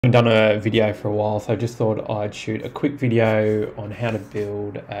I've done a video for a while, so I just thought I'd shoot a quick video on how to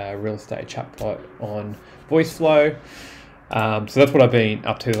build a real estate chatbot on Voiceflow. So that's what I've been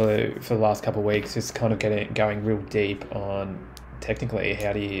up to for the last couple of weeks, just kind of going real deep on technically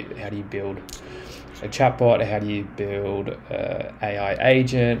how do you build a chatbot, how do you build AI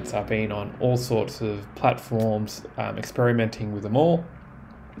agents. I've been on all sorts of platforms, experimenting with them all.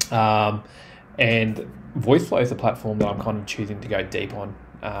 And Voiceflow is a platform that I'm kind of choosing to go deep on.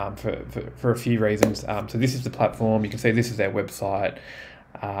 For a few reasons. So this is the platform. You can see this is their website.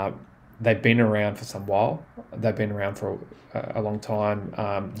 They've been around for some while. They've been around for a long time.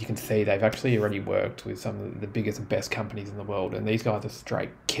 You can see they've actually already worked with some of the biggest and best companies in the world, and these guys are straight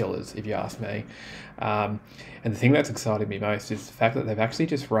killers, if you ask me. And the thing that's excited me most is the fact that they've actually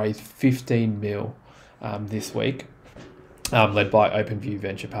just raised 15 mil this week, led by OpenView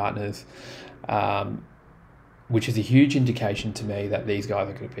Venture Partners. Which is a huge indication to me that these guys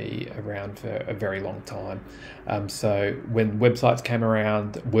are going to be around for a very long time. So when websites came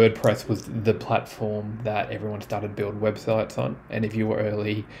around, WordPress was the platform that everyone started building websites on. And if you were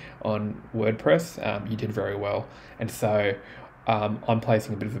early on WordPress, you did very well. And so I'm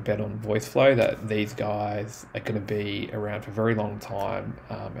placing a bit of a bet on Voiceflow that these guys are going to be around for a very long time.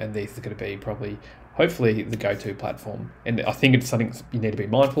 And these are going to be hopefully the go-to platform. And I think it's something you need to be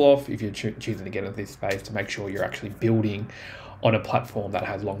mindful of if you're choosing to get into this space, to make sure you're actually building on a platform that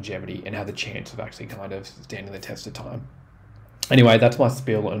has longevity and has a chance of actually kind of standing the test of time. Anyway, that's my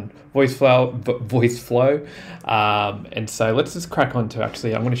spiel on Voiceflow. And so let's just crack on to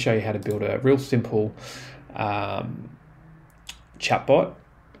actually, I'm going to show you how to build a real simple chatbot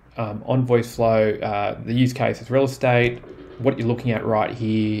on Voiceflow. The use case is real estate. What you're looking at right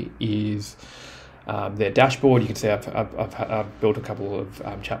here is their dashboard. You can see I've built a couple of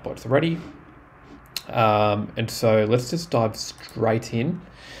chatbots already. And so let's just dive straight in.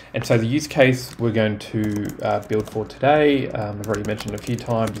 And so the use case we're going to build for today, I've already mentioned a few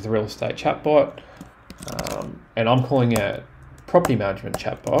times, is a real estate chatbot. And I'm calling it property management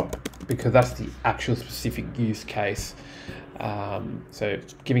chatbot because that's the actual specific use case. So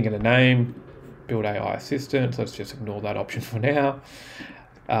giving it a name, build AI assistant. So let's just ignore that option for now.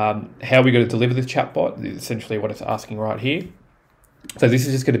 How are we going to deliver this chatbot is essentially what it's asking right here. So this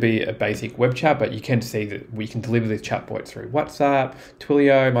is just going to be a basic web chat, but you can see that we can deliver this chatbot through WhatsApp,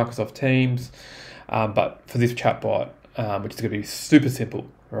 Twilio, Microsoft Teams. But for this chatbot, which is going to be super simple,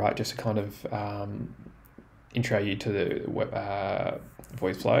 right? Just to kind of intro you to the web,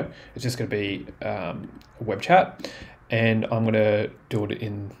 Voiceflow. It's just going to be a web chat. And I'm going to do it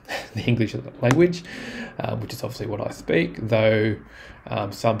in the English language, which is obviously what I speak, though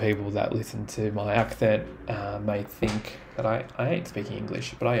some people that listen to my accent may think that I ain't speaking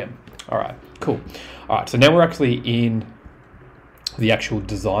English, but I am. All right, cool. All right, so now we're actually in the actual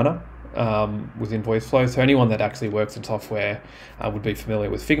designer within Voiceflow. So anyone that actually works in software would be familiar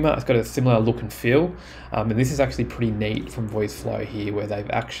with Figma. It's got a similar look and feel. And this is actually pretty neat from Voiceflow here, where they've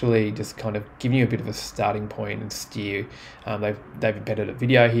actually just kind of given you a bit of a starting point and steer. They've embedded a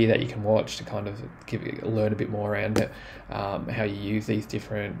video here that you can watch to kind of learn a bit more around it, how you use these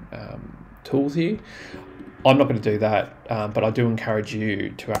different tools here. I'm not going to do that, but I do encourage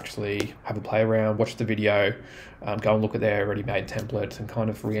you to actually have a play around, watch the video, go and look at their already made templates and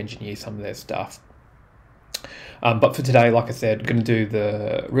kind of re-engineer some of their stuff. But for today, like I said, we're going to do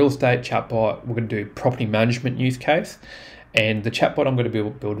the real estate chatbot. We're going to do property management use case. And the chatbot I'm going to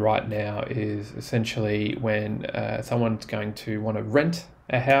build right now is essentially when someone's going to want to rent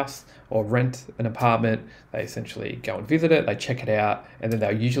a house or rent an apartment, they essentially go and visit it, they check it out, and then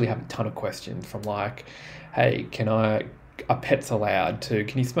they'll usually have a ton of questions from like, hey, are pets allowed, to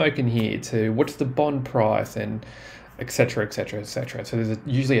can you smoke in here, to what's the bond price, and etc, etc, etc. So there's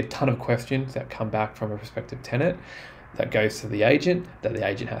usually a ton of questions that come back from a prospective tenant that goes to the agent that the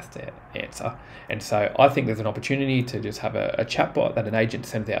agent has to answer. And so I think there's an opportunity to just have a chatbot that an agent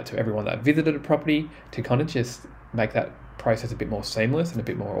sends out to everyone that visited a property to kind of just make that process a bit more seamless and a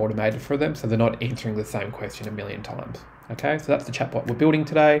bit more automated for them, so they're not answering the same question a million times. Okay, so that's the chatbot we're building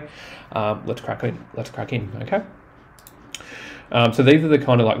today. Let's crack in, okay? So these are the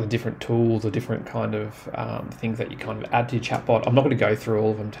kind of like the different tools or different kind of things that you kind of add to your chatbot. I'm not going to go through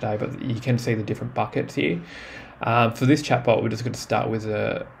all of them today, but you can see the different buckets here. For this chatbot, we're just going to start with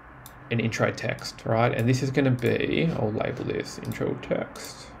an intro text, right? And this is going to be, I'll label this intro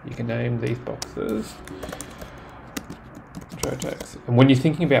text. You can name these boxes. Intro text. And when you're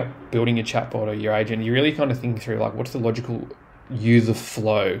thinking about building a chatbot or your agent, you're really kind of thinking through like, what's the logical user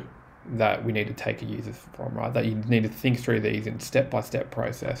flow that we need to take a user from, right? That you need to think through these in step-by-step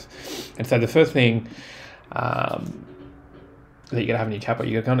process. And so the first thing that you're going to have in your chatbot,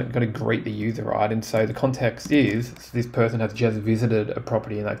 you're going to greet the user, right? And so the context is this person has just visited a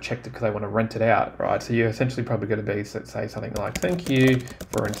property and they've checked it because they want to rent it out, right? So you're essentially probably going to be say something like, "Thank you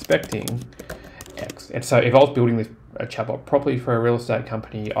for inspecting X." And so if I was building a chatbot properly for a real estate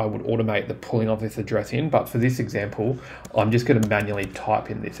company, I would automate the pulling of this address in. But for this example, I'm just going to manually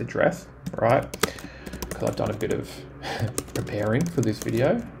type in this address, right? Because I've done a bit of preparing for this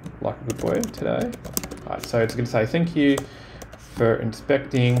video, like a good boy today. Right, so it's going to say, "Thank you for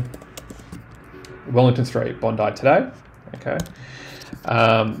inspecting Wellington Street, Bondi today." Okay.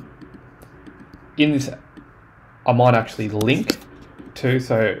 In this, I might actually link to,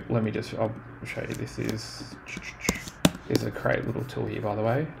 so let me just, I'll show you, this is a great little tool here, by the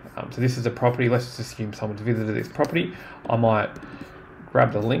way. So this is a property, let's just assume someone's visited this property. I might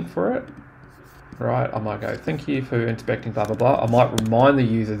grab the link for it, right? I might go, "Thank you for inspecting blah, blah, blah." I might remind the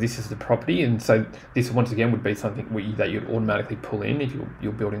user this is the property. And so this, once again, would be something that you'd automatically pull in if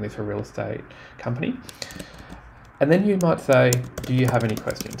you're building this for a real estate company. And then you might say, "Do you have any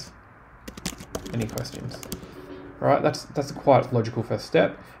questions?" Any questions? Right, that's a quite logical first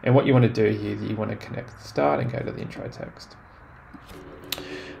step. And what you want to do here is you want to connect the start and go to the intro text.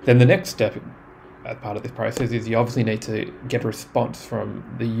 Then the next step as part of this process is you obviously need to get a response from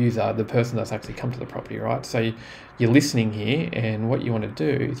the user, the person that's actually come to the property, right? So you're listening here, and what you want to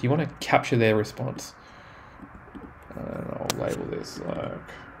do is you want to capture their response. And I'll label this like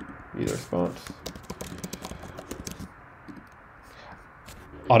user response.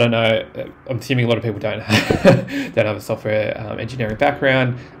 I don't know, I'm assuming a lot of people don't have a software engineering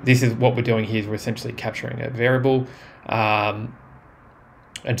background. This is what we're doing here, is we're essentially capturing a variable.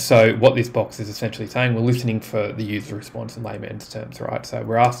 And so what this box is essentially saying, we're listening for the user response in layman's terms, right? So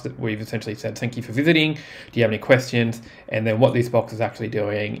we've essentially said, "Thank you for visiting. Do you have any questions?" And then what this box is actually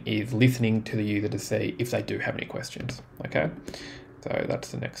doing is listening to the user to see if they do have any questions, okay? So that's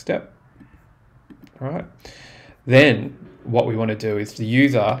the next step, all right? Then what we want to do is the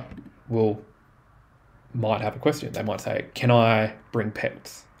user might have a question. They might say, "Can I bring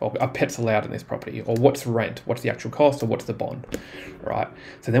pets?" Or, "Are pets allowed in this property?" Or, "What's rent? What's the actual cost? Or what's the bond?" Right?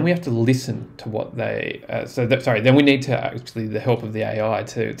 So then we have to listen to what they, then we need to actually the help of the AI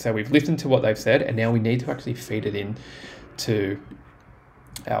too. So we've listened to what they've said, and now we need to actually feed it in to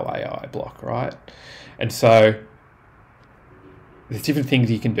our AI block, right? And so there's different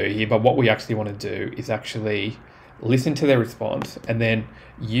things you can do here, but what we actually want to do is actually listen to their response and then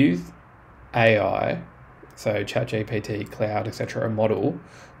use AI, so ChatGPT, Cloud, etc., a model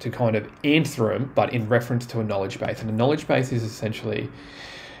to kind of answer them, but in reference to a knowledge base. And a knowledge base is essentially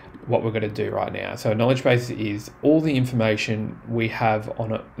what we're going to do right now. So a knowledge base is all the information we have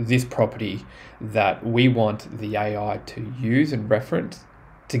on this property that we want the AI to use and reference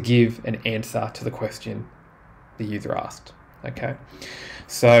to give an answer to the question the user asked. Okay,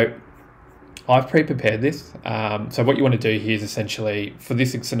 so I've pre-prepared this. So what you want to do here is essentially, for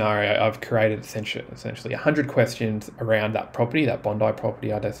this scenario, I've created essentially 100 questions around that property, that Bondi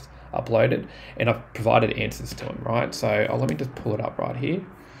property I just uploaded, and I've provided answers to them, right? So let me just pull it up right here.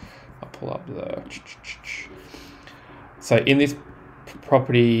 I'll pull up so in this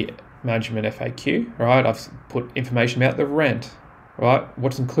property management FAQ, right, I've put information about the rent, right?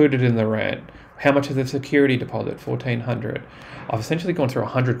 What's included in the rent? How much is the security deposit? $1,400. I've essentially gone through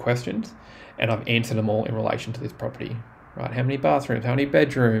 100 questions, and I've answered them all in relation to this property, right? How many bathrooms? How many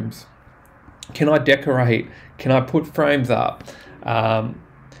bedrooms? Can I decorate? Can I put frames up?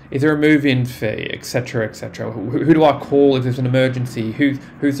 Is there a move-in fee, etc., etc.? Who do I call if there's an emergency?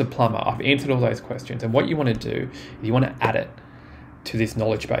 Who's the plumber? I've answered all those questions, and what you want to do is you want to add it to this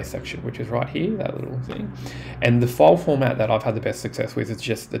knowledge base section, which is right here, that little thing. And the file format that I've had the best success with is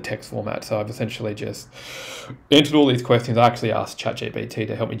just the text format. So I've essentially just entered all these questions. I actually asked ChatGPT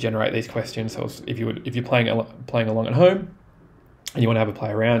to help me generate these questions. So if you're playing along at home and you want to have a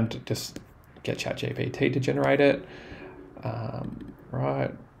play around, just get ChatGPT to generate it. Right.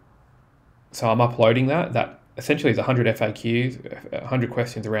 So I'm uploading that essentially is 100 FAQs, 100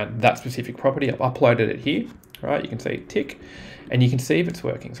 questions around that specific property. I've uploaded it here, right? You can see tick, and you can see if it's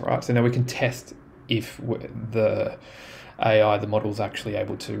working, right? So now we can test if the AI, the model, is actually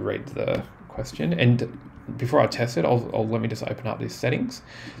able to read the question. And before I test it, let me just open up these settings.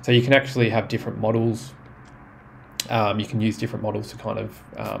 So you can actually have different models. You can use different models to kind of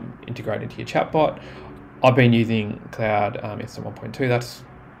integrate into your chatbot. I've been using Cloud Instant 1.2. That's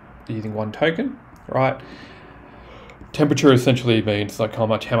using one token, right? Temperature essentially means like how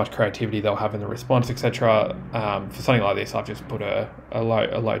much creativity they'll have in the response, etc. For something like this, I've just put a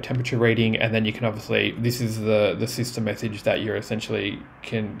low temperature reading, and then you can obviously, this is the system message that you're essentially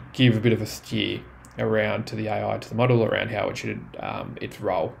can give a bit of a steer, around to the AI, to the model, around how it should its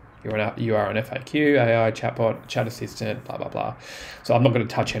role. You are an FAQ, AI, chatbot, chat assistant, blah, blah, blah. So I'm not going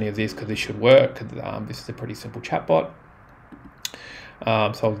to touch any of this because this should work. This is a pretty simple chatbot. So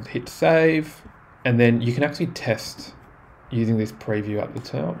I'll hit save, and then you can actually test using this preview at the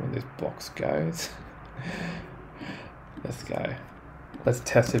top when this box goes. Let's go. Let's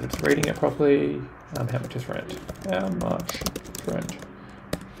test if it's reading it properly. How much is rent? How much is rent?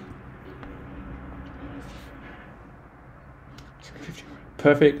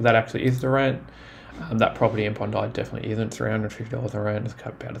 Perfect, that actually is the rent. That property in Bondi definitely isn't $350 a rent, it's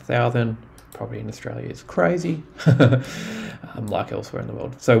about $1,000. Property in Australia is crazy, like elsewhere in the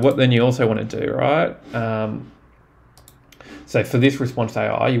world. So what then you also want to do, right? So for this response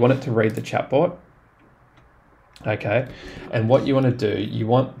AI, you want it to read the chatbot. Okay, and what you want to do,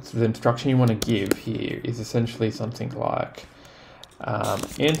 the instruction you want to give here is essentially something like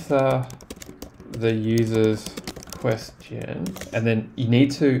answer the user's question, and then you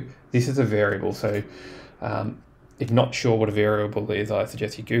need to, this is a variable, so if not sure what a variable is, I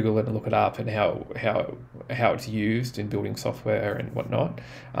suggest you Google it and look it up and how it's used in building software and whatnot.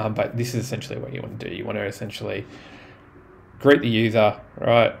 But this is essentially what you want to do. You want to essentially greet the user,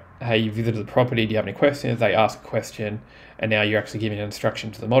 right? Hey, you visited the property, do you have any questions? They ask a question, and now you're actually giving an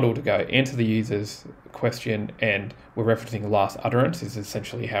instruction to the model to go answer the user's question, and we're referencing last utterance is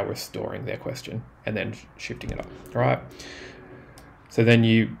essentially how we're storing their question and then shifting it up, right? So then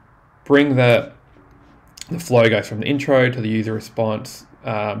you bring the flow goes from the intro to the user response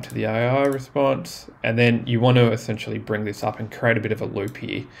to the AI response, and then you want to essentially bring this up and create a bit of a loop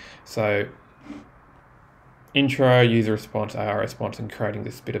here. So intro, user response, AI response, and creating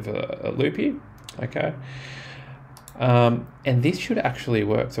this bit of a loop here, okay? And this should actually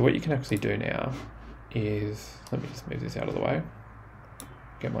work. So what you can actually do now is, let me just move this out of the way,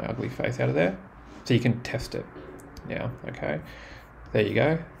 get my ugly face out of there. So you can test it now, okay? There you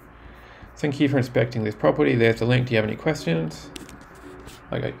go. Thank you for inspecting this property. There's the link. Do you have any questions?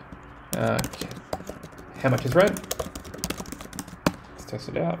 Okay. How much is rent? Let's test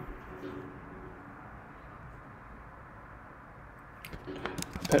it out.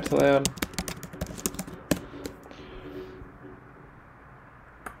 Pets allowed.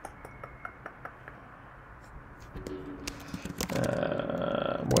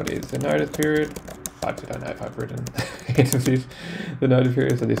 What is the notice period? I actually don't know if I've written the notice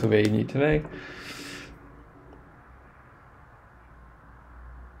period, so this will be new to me.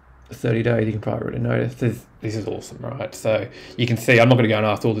 30 days, you can probably already notice. This is awesome, right? So you can see, I'm not going to go and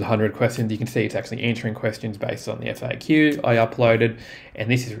ask all the 100 questions. You can see it's actually answering questions based on the FAQ I uploaded, and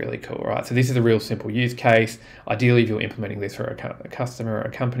this is really cool, right? So this is a real simple use case. Ideally, if you're implementing this for a customer or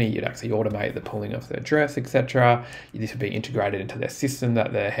a company, you'd actually automate the pulling of the address, etc. This would be integrated into their system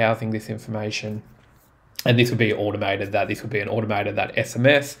that they're housing this information. And this would be automated, that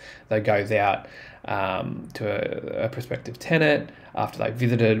SMS that goes out to a prospective tenant after they've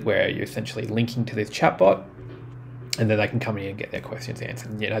visited, where you're essentially linking to this chatbot, and then they can come in and get their questions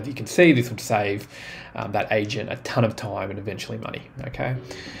answered. And, as you can see, this would save that agent a ton of time and eventually money, okay?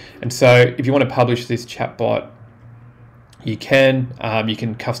 And so if you want to publish this chatbot, you can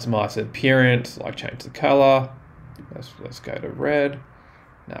customize the appearance, like change the color. Let's go to red.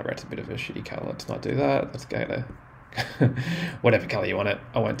 No, red's a bit of a shitty color. Let's not do that. Let's go to whatever color you want it.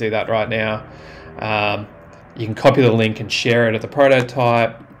 I won't do that right now. You can copy the link and share it as a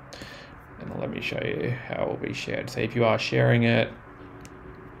prototype. And let me show you how it will be shared. So if you are sharing it,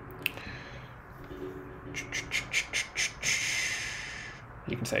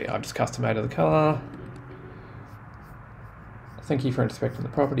 you can say, I've just customizer the color. Thank you for inspecting the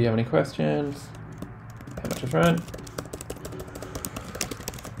property. Do you have any questions? How much is rent?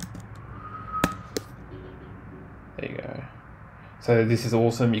 There you go. So this is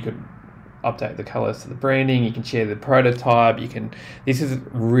awesome. You could update the colors to the branding. You can share the prototype. This is a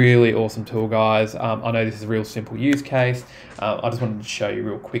really awesome tool, guys. I know this is a real simple use case. I just wanted to show you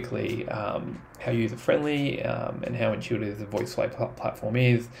real quickly how user-friendly and how intuitive the Voiceflow platform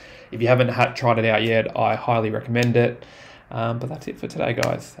is. If you haven't tried it out yet, I highly recommend it. But that's it for today,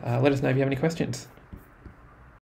 guys. Let us know if you have any questions.